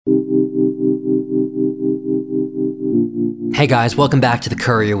Hey guys, welcome back to the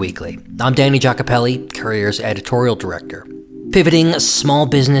Courier Weekly. I'm Danny Giacopelli, Courier's editorial director. Pivoting a small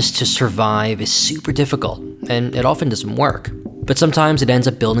business to survive is super difficult, and it often doesn't work. But sometimes it ends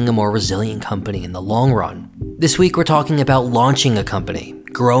up building a more resilient company in the long run. This week we're talking about launching a company,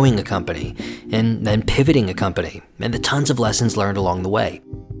 growing a company, and then pivoting a company, and the tons of lessons learned along the way.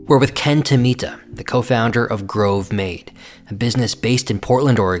 We're with Ken Tomita, the co-founder of Grove Made, a business based in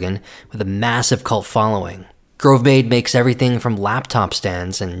Portland, Oregon, with a massive cult following. Grove Made makes everything from laptop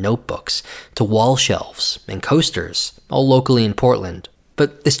stands and notebooks to wall shelves and coasters, all locally in Portland.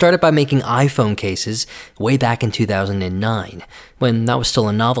 But they started by making iPhone cases way back in 2009, when that was still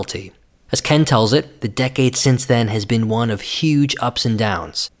a novelty. As Ken tells it, the decade since then has been one of huge ups and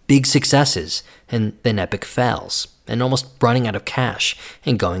downs, big successes, and then epic fails, and almost running out of cash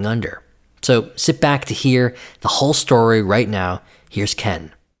and going under. So sit back to hear the whole story right now. Here's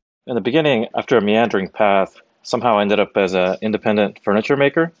Ken. In the beginning, after a meandering path, somehow I ended up as an independent furniture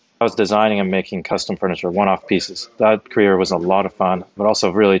maker. I was designing and making custom furniture, one-off pieces. That career was a lot of fun, but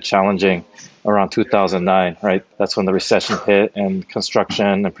also really challenging around 2009, right? That's when the recession hit and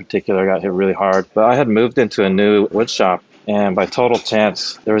construction in particular got hit really hard. But I had moved into a new wood shop, and by total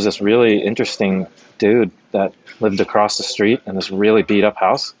chance, there was this really interesting dude that lived across the street in this really beat-up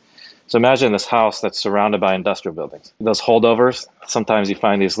house. So imagine this house that's surrounded by industrial buildings. Those holdovers, sometimes you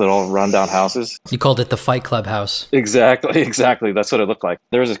find these little rundown houses. You called it the Fight Club house. Exactly. That's what it looked like.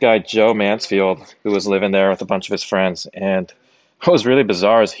 There was this guy, Joe Mansfield, who was living there with a bunch of his friends. And what was really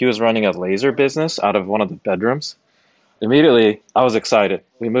bizarre is he was running a laser business out of one of the bedrooms. Immediately, I was excited.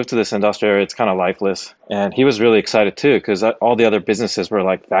 We moved to this industrial area. It's kind of lifeless. And he was really excited too, because all the other businesses were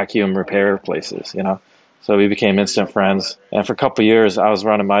like vacuum repair places, you know? So we became instant friends. And for a couple of years, I was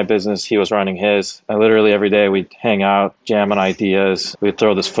running my business. He was running his. And literally every day we'd hang out, jam on ideas. We'd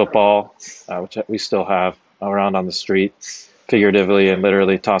throw this football, which we still have, around on the street, figuratively and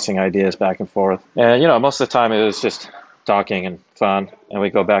literally tossing ideas back and forth. And, most of the time it was just talking and fun, and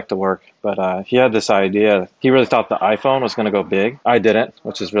we'd go back to work. But he had this idea. He really thought the iPhone was going to go big. I didn't,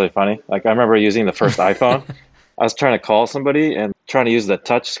 which is really funny. Like, I remember using the first iPhone. I was trying to call somebody and trying to use the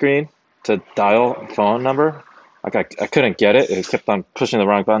touch screen to dial a phone number. Like I couldn't get it. It kept on pushing the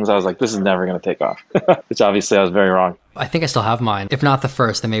wrong buttons. I was like, this is never going to take off, which obviously I was very wrong. I think I still have mine. If not the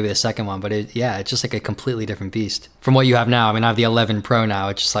first, then maybe the second one. But it's just like a completely different beast from what you have now. I mean, I have the 11 Pro now.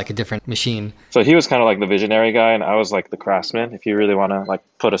 It's just like a different machine. So he was kind of like the visionary guy, and I was like the craftsman, if you really want to like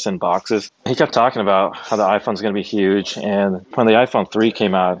put us in boxes. He kept talking about how the iPhone's going to be huge. And when the iPhone 3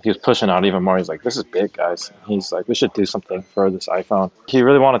 came out, he was pushing out even more. He's like, this is big, guys. He's like, we should do something for this iPhone. He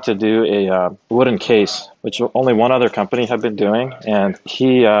really wanted to do a wooden case, which only one other company had been doing. And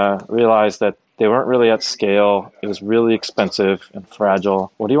he realized that they weren't really at scale. It was really expensive and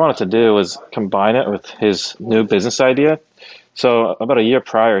fragile. What he wanted to do was combine it with his new business idea. So about a year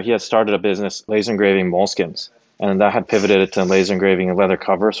prior, he had started a business laser engraving moleskins. And that had pivoted to laser engraving leather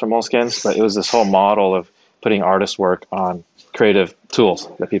covers for moleskins. But it was this whole model of putting artist work on creative tools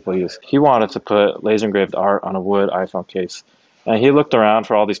that people use. He wanted to put laser engraved art on a wood iPhone case. And he looked around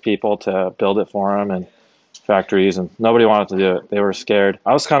for all these people to build it for him, and factories, and nobody wanted to do it. They were scared.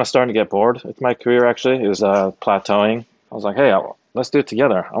 I was kind of starting to get bored with my career, actually. It was plateauing. I was like, hey, let's do it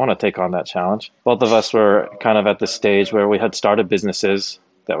together. I want to take on that challenge. Both of us were kind of at this stage where we had started businesses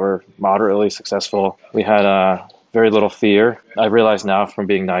that were moderately successful. We had very little fear. I realize now from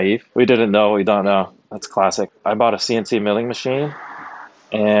being naive, we didn't know what we don't know. That's classic. I bought a CNC milling machine,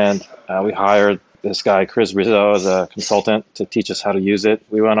 and we hired this guy, Chris Rizzo, as a consultant to teach us how to use it.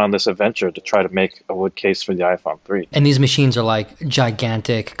 We went on this adventure to try to make a wood case for the iPhone 3. And these machines are like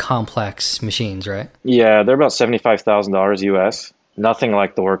gigantic, complex machines, right? Yeah, they're about $75,000 US. Nothing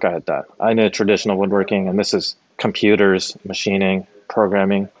like the work I had done. I knew traditional woodworking, and this is computers, machining,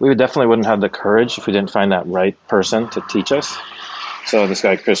 programming. We definitely wouldn't have the courage if we didn't find that right person to teach us. So this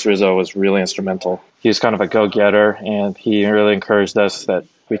guy, Chris Rizzo, was really instrumental. He was kind of a go-getter, and he really encouraged us that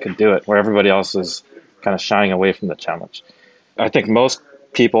we could do it, where everybody else is kind of shying away from the challenge. I think most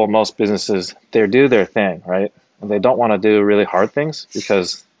people, most businesses, they do their thing, right? And they don't want to do really hard things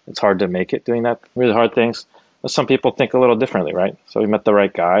because it's hard to make it doing that really hard things. But some people think a little differently, right? So we met the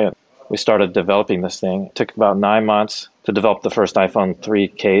right guy, and we started developing this thing. It took about 9 months to develop the first iPhone 3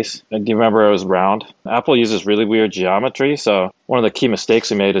 case. And do you remember it was round? Apple uses really weird geometry. So one of the key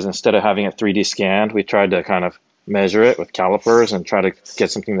mistakes we made is instead of having it 3D scanned, we tried to kind of measure it with calipers and try to get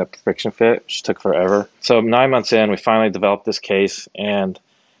something that friction fit, which took forever. So 9 months in, we finally developed this case. And do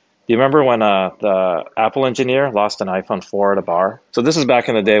you remember when the Apple engineer lost an iPhone 4 at a bar? So this is back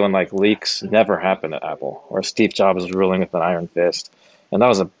in the day when like leaks never happened at Apple, where Steve Jobs was ruling with an iron fist. And that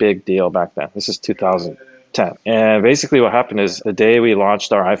was a big deal back then. This is 2010. And basically what happened is the day we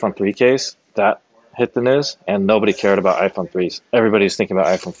launched our iPhone 3 case, that hit the news and nobody cared about iPhone 3s. Everybody was thinking about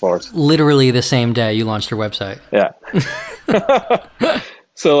iPhone 4s. Literally the same day you launched your website. Yeah.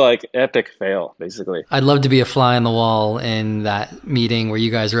 So like epic fail, basically. I'd love to be a fly on the wall in that meeting where you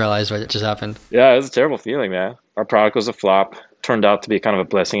guys realized what just happened. Yeah, it was a terrible feeling, man. Our product was a flop. Turned out to be kind of a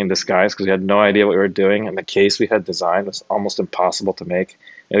blessing in disguise because we had no idea what we were doing. And the case we had designed was almost impossible to make.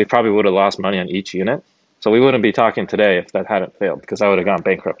 And we probably would have lost money on each unit. So we wouldn't be talking today if that hadn't failed, because I would have gone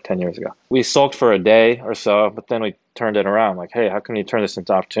bankrupt 10 years ago. We sulked for a day or so, but then we turned it around. Like, hey, how can you turn this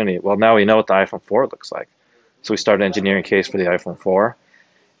into opportunity? Well, now we know what the iPhone 4 looks like. So we started engineering a case for the iPhone 4.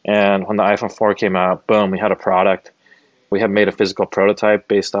 And when the iPhone 4 came out, boom, we had a product. We had made a physical prototype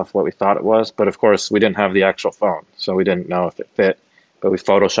based off what we thought it was. But of course, we didn't have the actual phone, so we didn't know if it fit. But we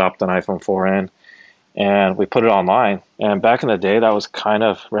photoshopped an iPhone 4 in, and we put it online. And back in the day, that was kind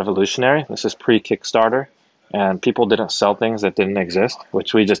of revolutionary. This is pre-Kickstarter. And people didn't sell things that didn't exist,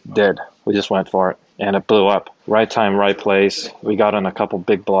 which we just did. We just went for it, and it blew up. Right time, right place. We got on a couple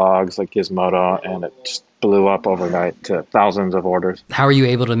big blogs like Gizmodo, and it just blew up overnight to thousands of orders. How are you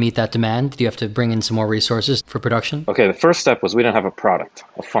able to meet that demand? Do you have to bring in some more resources for production? Okay, the first step was we didn't have a product,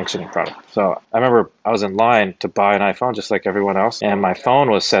 a functioning product. So I remember I was in line to buy an iPhone just like everyone else, and my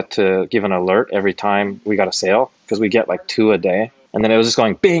phone was set to give an alert every time we got a sale, because we get like 2 a day. And then it was just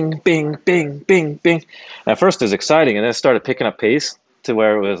going bing, bing, bing, bing, bing. And at first it was exciting, and then it started picking up pace to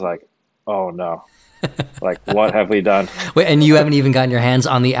where it was like, oh no, like what have we done? Wait, and you haven't even gotten your hands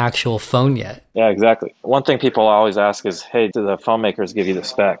on the actual phone yet. Yeah, exactly. One thing people always ask is, hey, do the phone makers give you the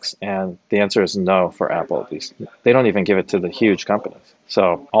specs? And the answer is no for Apple, at least. They don't even give it to the huge companies.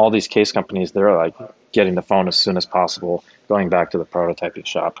 So all these case companies, they're like getting the phone as soon as possible, going back to the prototyping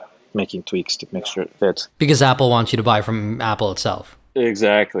shop, making tweaks to make sure it fits. Because Apple wants you to buy from Apple itself.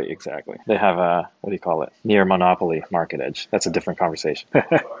 Exactly. They have a, what do you call it? Near monopoly market edge. That's a different conversation.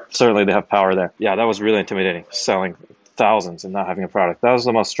 Certainly they have power there. Yeah, that was really intimidating, selling thousands and not having a product. That was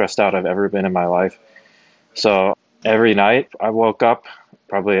the most stressed out I've ever been in my life. So every night I woke up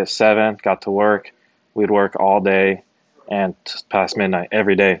probably at 7, got to work. We'd work all day and past midnight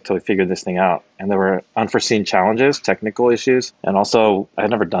every day until we figured this thing out. And there were unforeseen challenges, technical issues, and also I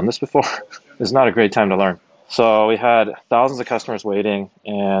had never done this before. It's not a great time to learn. So we had thousands of customers waiting,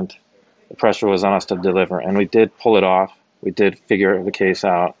 and the pressure was on us to deliver. And we did pull it off. We did figure the case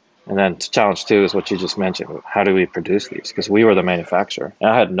out. And then challenge 2 is what you just mentioned. How do we produce these? Because we were the manufacturer. And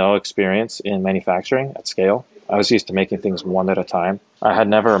I had no experience in manufacturing at scale. I was used to making things one at a time. I had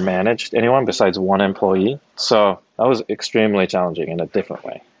never managed anyone besides one employee. So that was extremely challenging in a different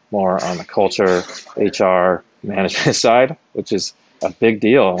way. More on the culture, HR, management side, which is a big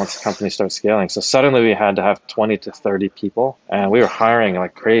deal once the company starts scaling. So suddenly we had to have 20 to 30 people, and we were hiring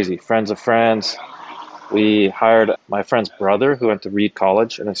like crazy. Friends of friends. We hired my friend's brother who went to Reed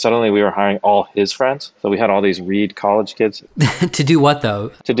College, and then suddenly we were hiring all his friends. So we had all these Reed College kids. To do what,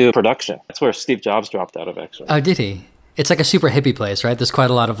 though? To do production. That's where Steve Jobs dropped out of, actually. Oh, did he? It's like a super hippie place, right? There's quite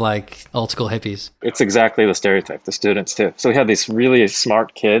a lot of like old school hippies. It's exactly the stereotype, the students too. So we had these really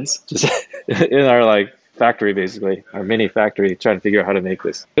smart kids just in our like factory, basically, our mini factory, trying to figure out how to make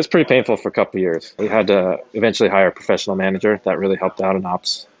this. It was pretty painful for a couple of years. We had to eventually hire a professional manager. That really helped out, an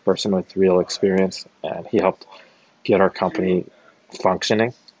ops person with real experience, and he helped get our company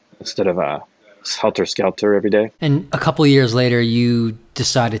functioning instead of a helter-skelter every day. And a couple of years later, you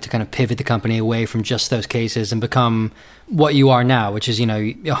decided to kind of pivot the company away from just those cases and become what you are now, which is, you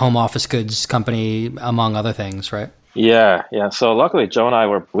know, a home office goods company, among other things, right? Yeah. So luckily, Joe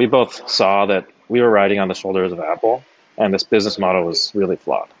and we both saw that we were riding on the shoulders of Apple, and this business model was really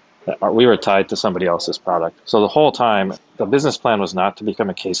flawed. We were tied to somebody else's product. So the whole time, the business plan was not to become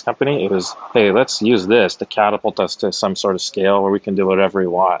a case company. It was, hey, let's use this to catapult us to some sort of scale where we can do whatever we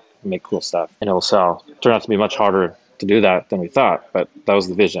want and make cool stuff, and it'll sell. It turned out to be much harder to do that than we thought, but that was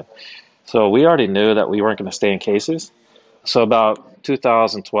the vision. So we already knew that we weren't going to stay in cases. So about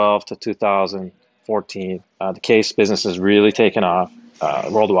 2012 to 2014, the case business has really taken off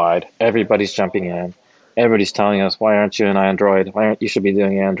worldwide. Everybody's jumping in. Everybody's telling us, why aren't you in Android? You should be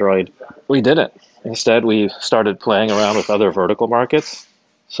doing Android. We didn't. Instead, we started playing around with other vertical markets.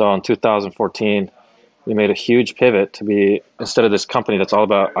 So in 2014, we made a huge pivot to be, instead of this company that's all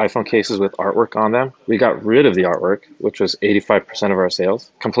about iPhone cases with artwork on them, we got rid of the artwork, which was 85% of our sales,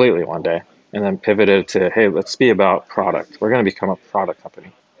 completely one day, and then pivoted to, hey, let's be about product. We're going to become a product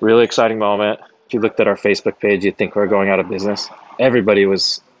company. Really exciting moment. If you looked at our Facebook page, you'd think we were going out of business. Everybody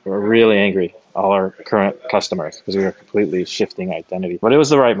was really angry. all our current customers because we were completely shifting identity. But it was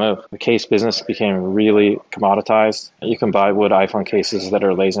the right move. The case business became really commoditized. You can buy wood iPhone cases that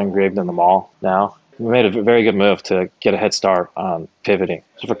are laser engraved in the mall now. We made a very good move to get a head start on pivoting.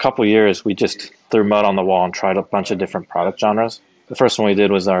 So for a couple of years, we just threw mud on the wall and tried a bunch of different product genres. The first one we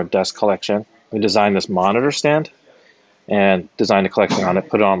did was our desk collection. We designed this monitor stand and designed a collection on it,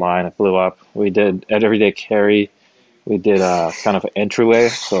 put it online, it blew up. We did everyday carry. We did a kind of an entryway,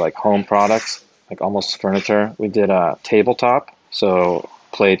 so like home products, like almost furniture. We did a tabletop, so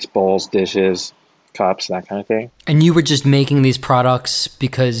plates, bowls, dishes, cups, that kind of thing. And you were just making these products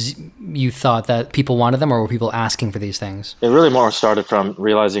because you thought that people wanted them, or were people asking for these things? It really more started from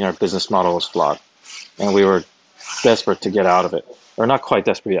realizing our business model was flawed, and we were desperate to get out of it. Or not quite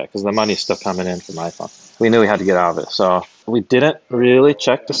desperate yet, because the money's still coming in from iPhone. We knew we had to get out of it. So we didn't really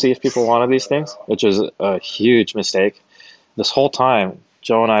check to see if people wanted these things, which is a huge mistake. This whole time,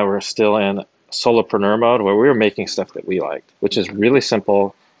 Joe and I were still in solopreneur mode where we were making stuff that we liked, which is really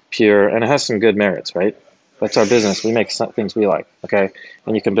simple, pure, and it has some good merits, right? That's our business. We make things we like, okay?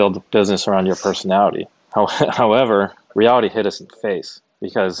 And you can build a business around your personality. However, reality hit us in the face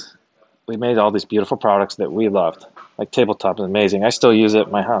because we made all these beautiful products that we loved. Like tabletop is amazing. I still use it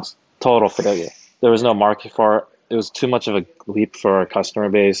at my house. Total failure. There was no market for it. It was too much of a leap for our customer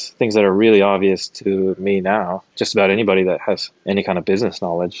base. Things that are really obvious to me now, just about anybody that has any kind of business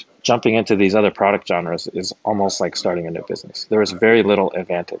knowledge. Jumping into these other product genres is almost like starting a new business. There is very little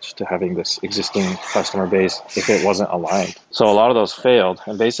advantage to having this existing customer base if it wasn't aligned. So a lot of those failed.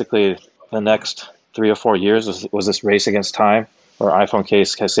 And basically the next 3 or 4 years was this race against time where iPhone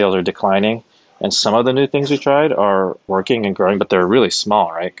case sales are declining. And some of the new things we tried are working and growing, but they're really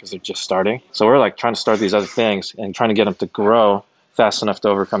small, right? Because they're just starting. So we're like trying to start these other things and trying to get them to grow fast enough to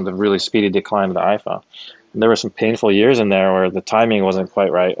overcome the really speedy decline of the iPhone. And there were some painful years in there where the timing wasn't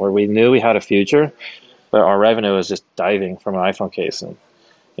quite right, where we knew we had a future, but our revenue was just diving from an iPhone case. And,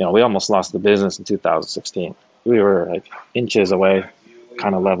 we almost lost the business in 2016. We were like inches away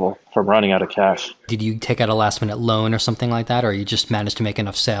kind of level from running out of cash. Did you take out a last minute loan or something like that, or you just managed to make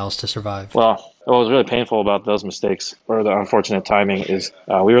enough sales to survive? Well, what was really painful about those mistakes or the unfortunate timing is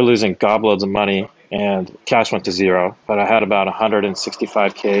we were losing gobloads of money and cash went to zero, but I had about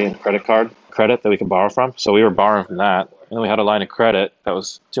 $165K in credit that we could borrow from. So we were borrowing from that. And then we had a line of credit that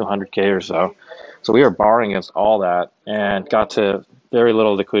was $200K or so. So we were borrowing against all that and got to very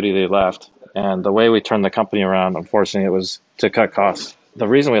little liquidity left. And the way we turned the company around, unfortunately, it was to cut costs. The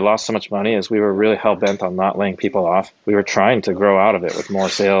reason we lost so much money is we were really hell-bent on not laying people off. We were trying to grow out of it with more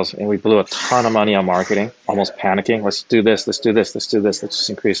sales, and we blew a ton of money on marketing, almost panicking. Let's do this, let's do this, let's do this, let's just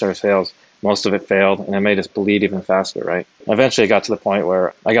increase our sales. Most of it failed, and it made us bleed even faster, right? Eventually, it got to the point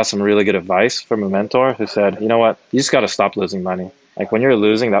where I got some really good advice from a mentor who said, you know what, you just got to stop losing money. Like when you're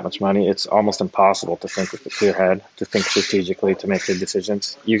losing that much money, it's almost impossible to think with a clear head, to think strategically, to make good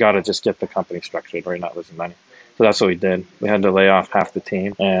decisions. You got to just get the company structured where you're not losing money. So that's what we did. We had to lay off half the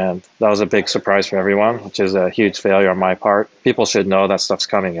team, and that was a big surprise for everyone, which is a huge failure on my part. People should know that stuff's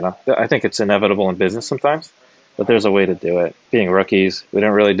coming, I think it's inevitable in business sometimes, but there's a way to do it. Being rookies, we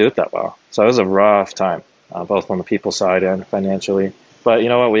didn't really do it that well. So it was a rough time, both on the people side and financially. But you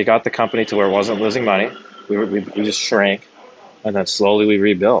know what? We got the company to where it wasn't losing money. We just shrank, and then slowly we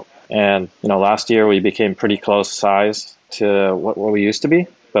rebuilt. And last year we became pretty close size to what we used to be,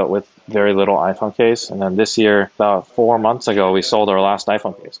 but with very little iPhone case. And then this year, about 4 months ago, we sold our last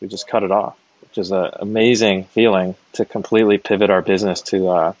iPhone case. We just cut it off, which is an amazing feeling to completely pivot our business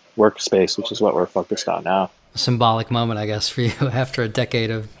to workspace, which is what we're focused on now. A symbolic moment, I guess, for you after a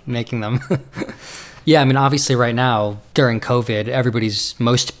decade of making them. Yeah, I mean, obviously right now, during COVID,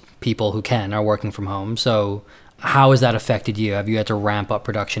 most people who can are working from home. So how has that affected you? Have you had to ramp up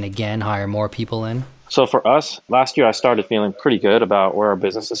production again, hire more people in? So for us, last year I started feeling pretty good about where our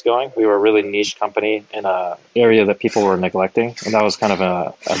business is going. We were a really niche company in an area that people were neglecting. And that was kind of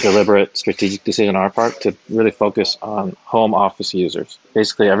a deliberate strategic decision on our part to really focus on home office users.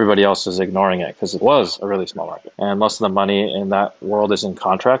 Basically, everybody else is ignoring it because it was a really small market. And most of the money in that world is in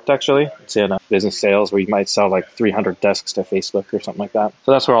contract, actually. It's in business sales where you might sell like 300 desks to Facebook or something like that.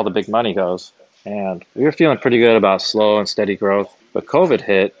 So that's where all the big money goes. And we were feeling pretty good about slow and steady growth. But COVID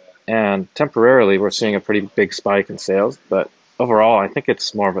hit. And temporarily, we're seeing a pretty big spike in sales. But overall, I think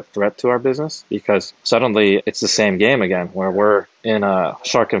it's more of a threat to our business because suddenly it's the same game again, where we're in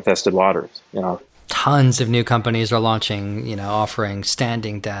shark-infested waters. tons of new companies are launching, offering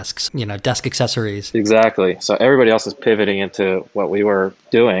standing desks, desk accessories. Exactly. So everybody else is pivoting into what we were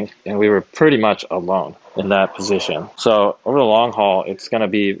doing, and we were pretty much alone in that position. So over the long haul, it's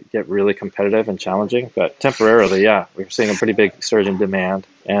going to get really competitive and challenging. But temporarily, yeah, we're seeing a pretty big surge in demand,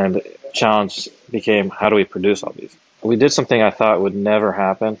 and challenge became, how do we produce all these? We did something I thought would never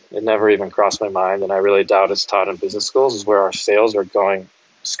happen. It never even crossed my mind, and I really doubt it's taught in business schools, is where our sales are going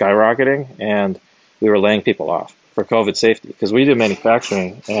skyrocketing, and we were laying people off for COVID safety, because we do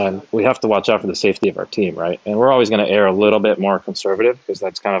manufacturing and we have to watch out for the safety of our team, right? And we're always going to err a little bit more conservative because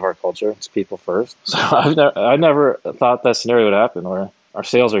that's kind of our culture. It's people first. So I never thought that scenario would happen, where our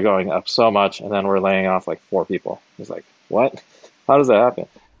sales are going up so much and then we're laying off like 4 people. It's like, what? How does that happen?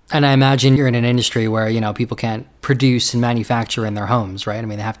 And I imagine you're in an industry where, people can't produce and manufacture in their homes, right? I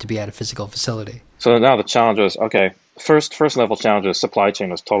mean, they have to be at a physical facility. So now the challenge was, okay, first level challenge is supply chain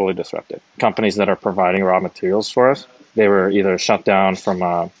was totally disrupted. Companies that are providing raw materials for us, they were either shut down from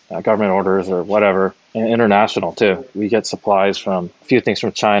government orders or whatever. And international too. We get supplies from a few things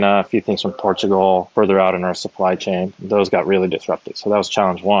from China, a few things from Portugal, further out in our supply chain. Those got really disrupted. So that was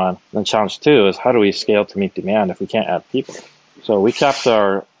challenge 1. Then challenge 2 is, how do we scale to meet demand if we can't add people? So we capped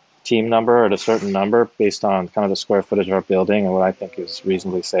our team number at a certain number based on kind of the square footage of our building and what I think is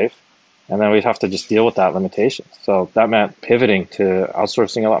reasonably safe. And then we'd have to just deal with that limitation. So that meant pivoting to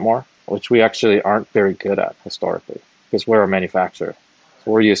outsourcing a lot more, which we actually aren't very good at historically, because we're a manufacturer.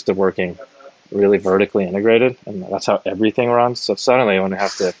 So we're used to working really vertically integrated, and that's how everything runs. So suddenly when we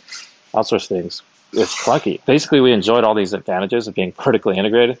have to outsource things, it's clunky. Basically, we enjoyed all these advantages of being vertically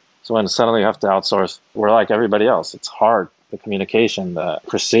integrated. So when suddenly you have to outsource, we're like everybody else. It's hard. The communication, the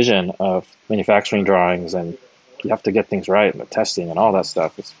precision of manufacturing drawings, and you have to get things right, and the testing and all that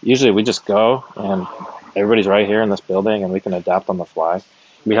stuff. Usually we just go and everybody's right here in this building and we can adapt on the fly.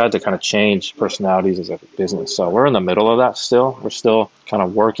 We had to kind of change personalities as a business. So we're in the middle of that still. We're still kind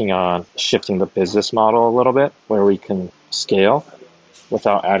of working on shifting the business model a little bit where we can scale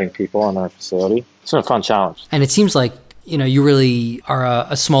without adding people in our facility. It's been a fun challenge. And it seems like, you really are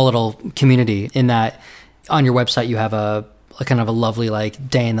a small little community, in that on your website you have a kind of a lovely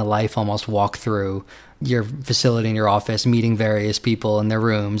day in the life almost walk through your facility and your office, meeting various people in their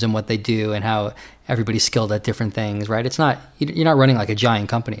rooms and what they do and how everybody's skilled at different things, right? You're not running like a giant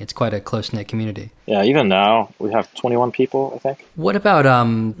company. It's quite a close-knit community. Yeah, even now we have 21 people, I think. What about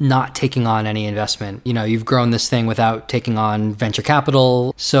not taking on any investment? You've grown this thing without taking on venture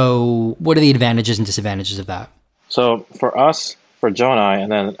capital. So what are the advantages and disadvantages of that? So for us, for Joe and I,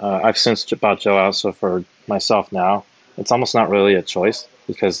 and then I've since bought Joe out, so for myself now, it's almost not really a choice,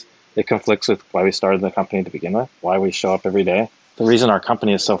 because it conflicts with why we started the company to begin with, why we show up every day. The reason our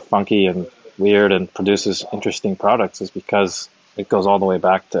company is so funky and weird and produces interesting products is because it goes all the way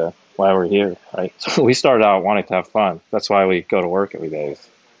back to why we're here, right? So we started out wanting to have fun. That's why we go to work every day,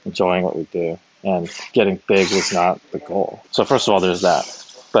 enjoying what we do. And getting big was not the goal. So first of all, there's that.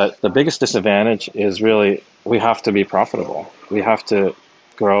 But the biggest disadvantage is really we have to be profitable. We have to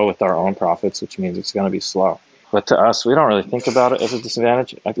grow with our own profits, which means it's going to be slow. But to us, we don't really think about it as a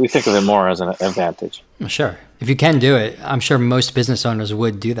disadvantage. We think of it more as an advantage. Sure. If you can do it, I'm sure most business owners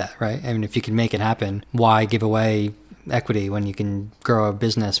would do that, right? I mean, if you can make it happen, why give away equity when you can grow a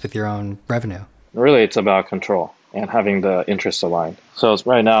business with your own revenue? Really, it's about control and having the interests aligned. So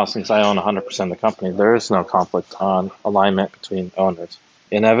right now, since I own 100% of the company, there is no conflict on alignment between owners.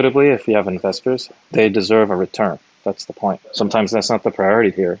 Inevitably, if you have investors, they deserve a return. That's the point. Sometimes that's not the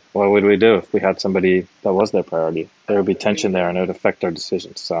priority here. What would we do if we had somebody that was their priority? There would be tension there and it would affect our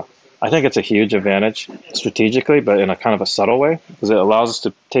decisions. So I think it's a huge advantage strategically, but in a kind of a subtle way, because it allows us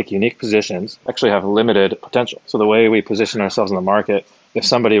to take unique positions, actually have limited potential. So the way we position ourselves in the market, if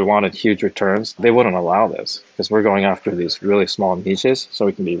somebody wanted huge returns, they wouldn't allow this, because we're going after these really small niches. So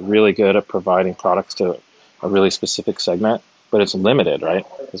we can be really good at providing products to a really specific segment, but it's limited, right?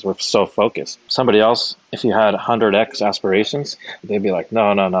 Because we're so focused. Somebody else, if you had 100x aspirations, they'd be like,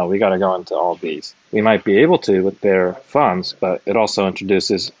 no, we got to go into all these. We might be able to with their funds, but it also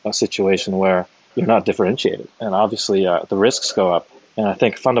introduces a situation where you're not differentiated. And obviously the risks go up. And I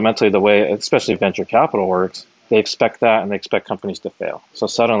think fundamentally the way, especially venture capital works, they expect that and they expect companies to fail. So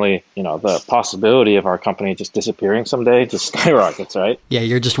suddenly, the possibility of our company just disappearing someday just skyrockets, right? Yeah,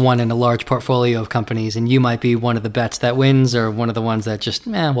 you're just one in a large portfolio of companies, and you might be one of the bets that wins or one of the ones that just,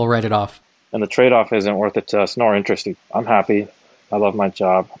 we'll write it off. And the trade-off isn't worth it to us, nor interesting. I'm happy. I love my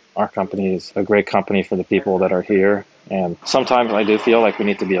job. Our company is a great company for the people that are here. And sometimes I do feel like we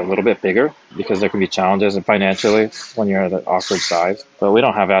need to be a little bit bigger because there can be challenges financially when you're at an awkward size. But we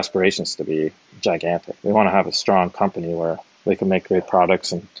don't have aspirations to be gigantic. We want to have a strong company where we can make great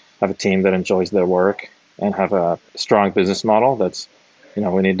products and have a team that enjoys their work, and have a strong business model that's,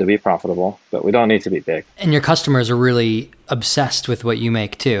 we need to be profitable, but we don't need to be big. And your customers are really obsessed with what you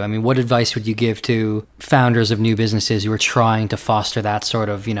make too. I mean, what advice would you give to founders of new businesses who are trying to foster that sort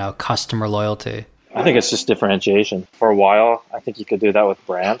of, customer loyalty? I think it's just differentiation. For a while, I think you could do that with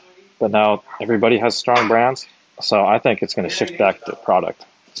brand, but now everybody has strong brands. So I think it's going to shift back to product.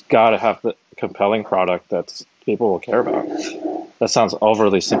 It's got to have the compelling product that people will care about. That sounds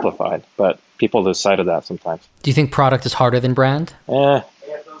overly simplified, but people lose sight of that sometimes. Do you think product is harder than brand?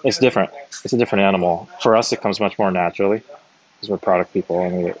 It's different. It's a different animal. For us, it comes much more naturally because we're product people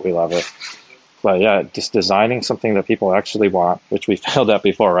and we love it. But yeah, just designing something that people actually want, which we failed at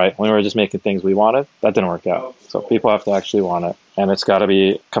before, right? When we were just making things we wanted, that didn't work out. So people have to actually want it. And it's got to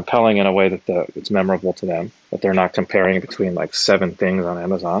be compelling in a way that it's memorable to them, that they're not comparing between like 7 things on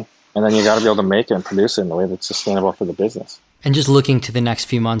Amazon. And then you got to be able to make it and produce it in a way that's sustainable for the business. And just looking to the next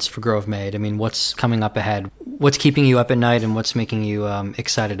few months for Grove Made, I mean, what's coming up ahead? What's keeping you up at night and what's making you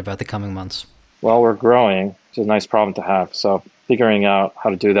excited about the coming months? Well, we're growing, which is a nice problem to have. So figuring out how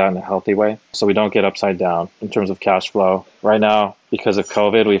to do that in a healthy way so we don't get upside down in terms of cash flow. Right now, because of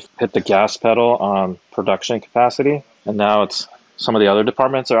COVID, we've hit the gas pedal on production capacity. And now it's some of the other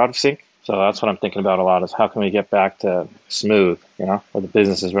departments are out of sync. So that's what I'm thinking about a lot is how can we get back to smooth, where the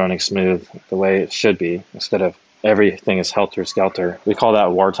business is running smooth the way it should be instead of everything is helter-skelter. We call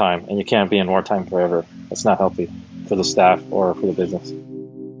that wartime, and you can't be in wartime forever. That's not healthy for the staff or for the business.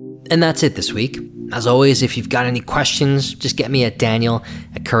 And that's it this week. As always, if you've got any questions, just get me at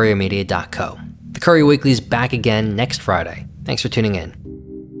Daniel@couriermedia.co. The Courier Weekly is back again next Friday. Thanks for tuning in.